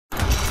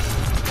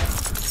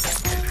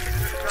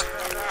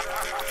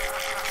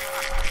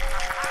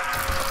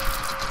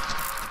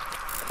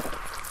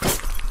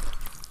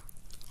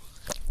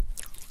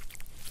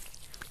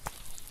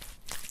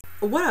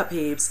What up,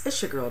 peeps? It's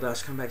your girl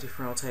Dash coming back to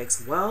Frontal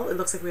Takes. Well, it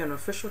looks like we have an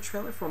official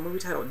trailer for a movie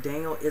titled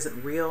Daniel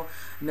Isn't Real.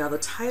 Now, the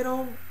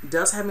title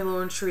does have me a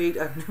little intrigued.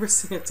 I've never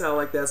seen a title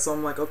like that, so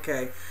I'm like,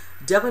 okay,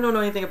 definitely don't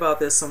know anything about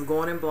this, so I'm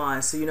going in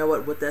blind. So you know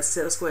what? With that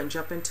said, let's go ahead and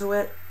jump into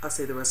it. I'll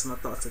say the rest of my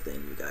thoughts at the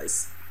end, you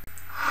guys.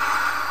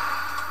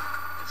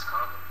 It's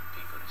common for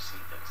people to see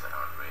things that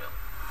aren't real.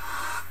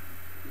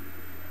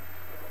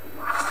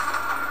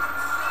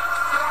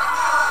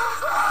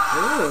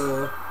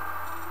 Ooh.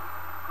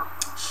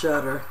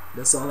 Shudder.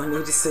 That's all I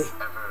need to see.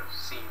 Ever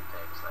seen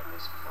things like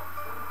this before?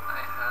 I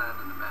had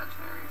an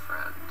imaginary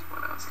friend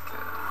when I was a kid.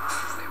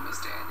 His name was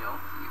Daniel.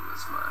 He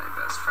was my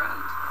best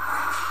friend.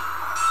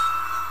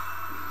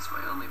 He was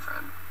my only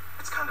friend.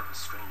 It's kind of a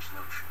strange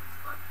notion,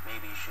 but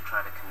maybe you should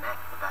try to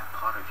connect with that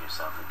part of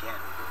yourself again.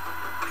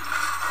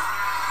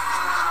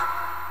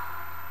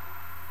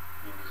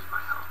 You need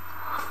my help.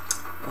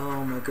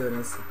 Oh my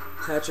goodness.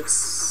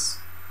 Is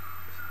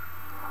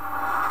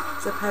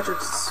that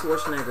Patrick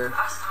Schwarzenegger?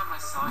 Last time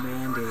I saw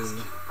Mandy.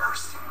 you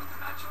bursting with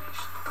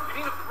imagination. You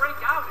need to break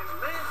out and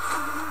live.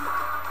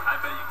 I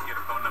bet you can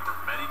get a phone number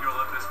from any girl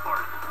at this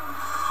party.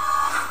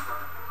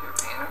 You're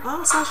a painter?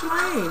 Oh, Sasha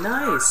Lane.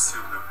 Nice.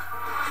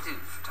 I do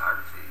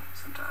photography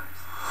sometimes.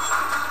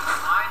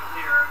 I'm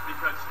here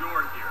because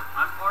you're here.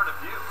 I'm part of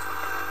you.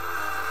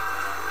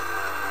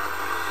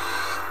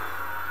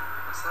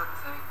 What's that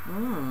thing?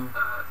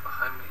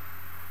 Behind me?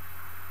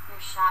 Your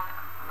shadow.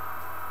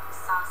 I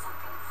saw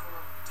something full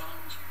of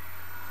danger.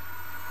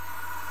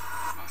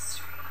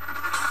 Mystery.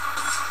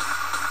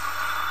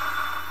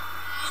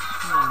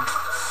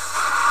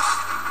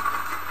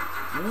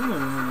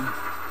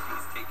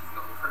 He's taking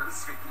over.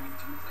 He's making me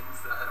do things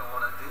that I don't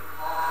want to do.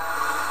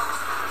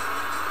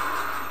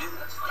 You do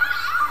this.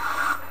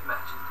 I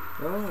imagined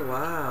it. Oh,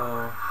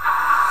 wow.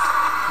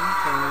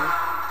 Okay.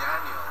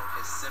 Daniel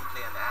is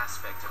simply an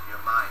aspect of your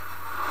mind.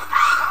 I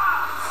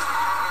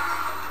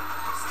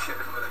was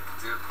scared of what I could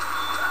do.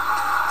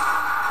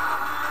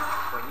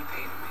 When you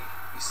painted me,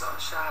 you saw a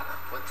shadow.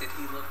 What did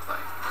he look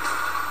like?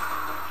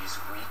 He's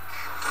weak.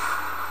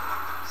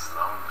 He's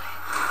lonely.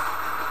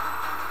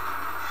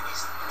 And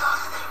he's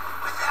nothing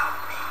without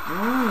me.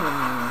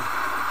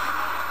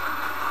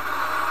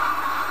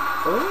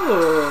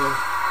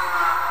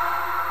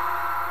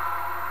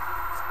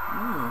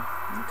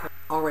 Okay.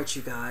 All right,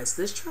 you guys.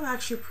 This trailer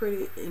actually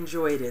pretty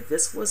enjoyed it.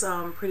 This was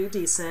pretty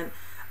decent.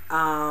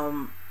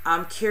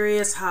 I'm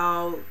curious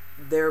how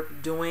they're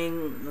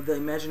doing the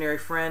imaginary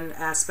friend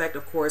aspect.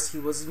 Of course, he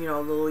was, a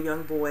little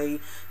young boy.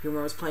 He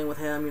remembers playing with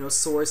him,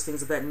 swords,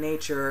 things of that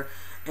nature.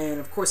 And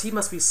of course, he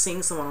must be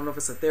seeing someone. I don't know if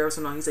it's a therapist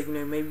or not. He's like,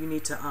 maybe you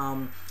need to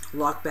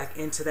lock back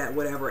into that,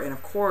 whatever. And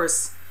of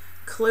course,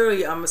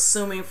 clearly, I'm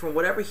assuming from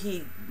whatever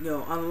he,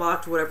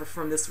 unlocked, whatever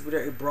from this,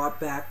 whatever it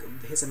brought back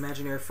his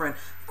imaginary friend.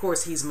 Of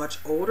course, he's much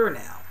older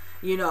now.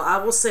 I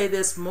will say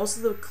this, most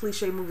of the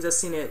cliche movies I've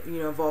seen it,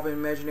 involving an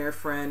imaginary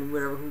friend,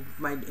 whatever, who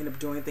might end up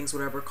doing things,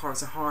 whatever,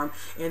 causes harm,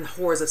 and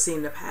horrors I've seen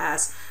in the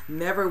past,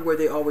 never were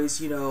they always,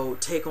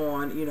 take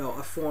on,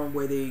 a form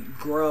where they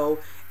grow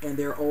and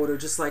they're older,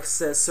 just like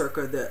says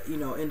circa the,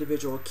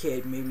 individual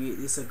kid, maybe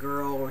it's a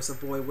girl or it's a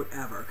boy,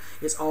 whatever.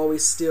 It's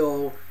always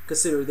still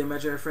considered, the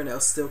imaginary friend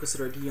is still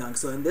considered young.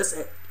 So in this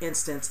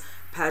instance,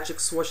 Patrick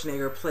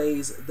Schwarzenegger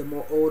plays the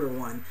more older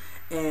one.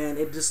 And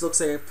it just looks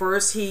like at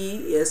first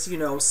he is,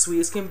 sweet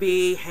as can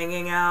be,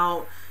 hanging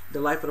out, the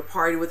life of the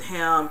party with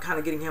him, kind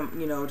of getting him,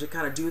 to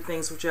kind of do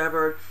things,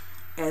 whichever.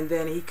 And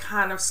then he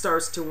kind of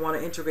starts to want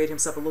to integrate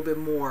himself a little bit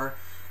more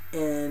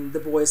in the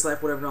boy's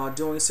life, whatever, and all,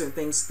 doing certain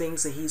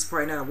things that he's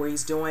probably not aware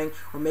he's doing,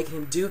 or making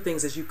him do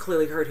things as you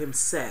clearly heard him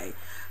say.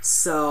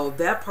 So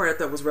that part I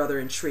thought was rather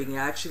intriguing.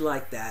 I actually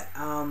like that.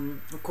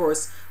 Of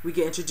course, we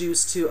get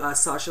introduced to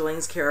Sasha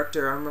Lane's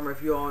character. I remember,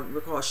 if you all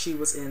recall, she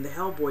was in the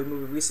Hellboy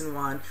movie, recent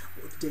one,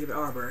 with David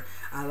Arbor.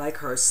 I like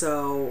her.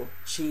 So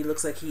she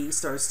looks like he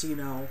starts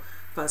to,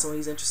 find someone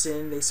he's interested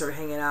in. They start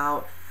hanging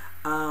out.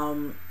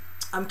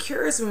 I'm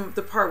curious in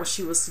the part where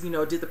she was,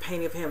 did the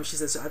painting of him. She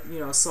says,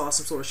 saw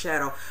some sort of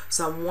shadow.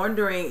 So I'm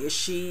wondering, is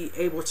she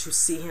able to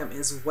see him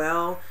as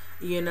well?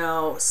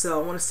 So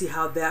I want to see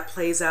how that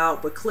plays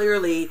out. But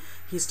clearly,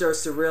 he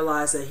starts to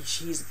realize that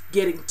she's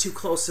getting too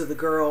close to the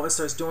girl and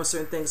starts doing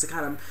certain things to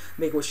kind of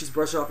make where she's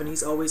brushed off. And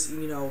he's always,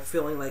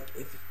 feeling like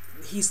if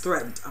he's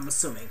threatened, I'm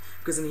assuming,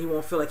 because then he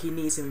won't feel like he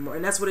needs him anymore.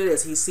 And that's what it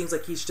is. He seems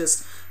like he's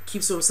just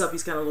keeps to himself.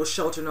 He's kind of a little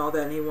sheltered and all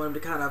that. And he wanted him to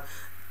kind of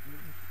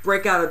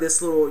break out of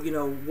this little,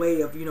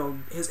 way of,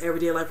 his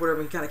everyday life,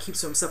 whatever. He kind of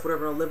keeps to himself,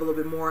 whatever, and live a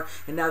little bit more.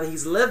 And now that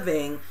he's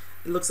living,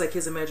 it looks like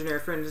his imaginary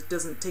friend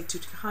doesn't take too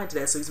kind to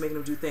that. So he's making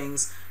him do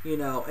things,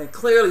 and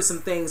clearly some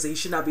things that he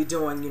should not be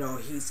doing.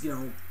 He's,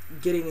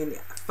 getting in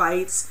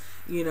fights,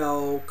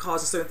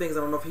 causing certain things. I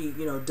don't know if he,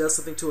 does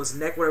something to his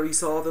neck, whatever. You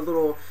saw the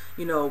little,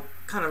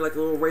 kind of like a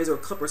little razor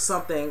clip or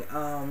something.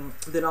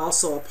 Then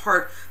also a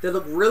part that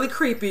looked really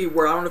creepy,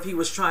 where I don't know if he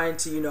was trying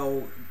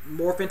to,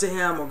 morph into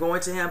him or go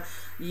into him.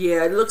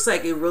 Yeah, it looks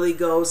like it really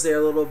goes there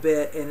a little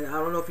bit. And I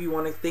don't know if you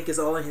want to think it's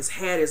all in his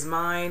head, his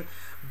mind,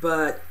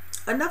 but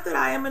enough that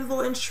I am a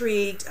little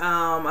intrigued.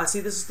 I see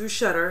this is through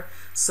Shudder,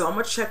 so I'm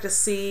gonna check to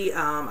see.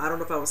 I don't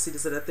know if I will see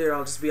this at a theater.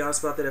 I'll just be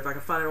honest about that. If I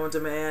can find it on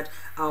demand,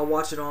 I'll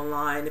watch it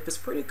online. If it's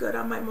pretty good,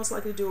 I might most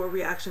likely do a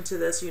reaction to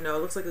this. You know, it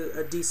looks like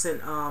a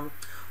decent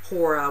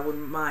horror I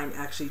wouldn't mind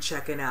actually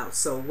checking out.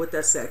 So with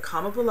that said,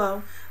 comment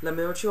below. Let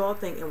me know what you all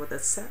think. And with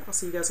that said, I'll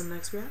see you guys in the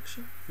next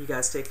reaction. You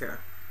guys take care.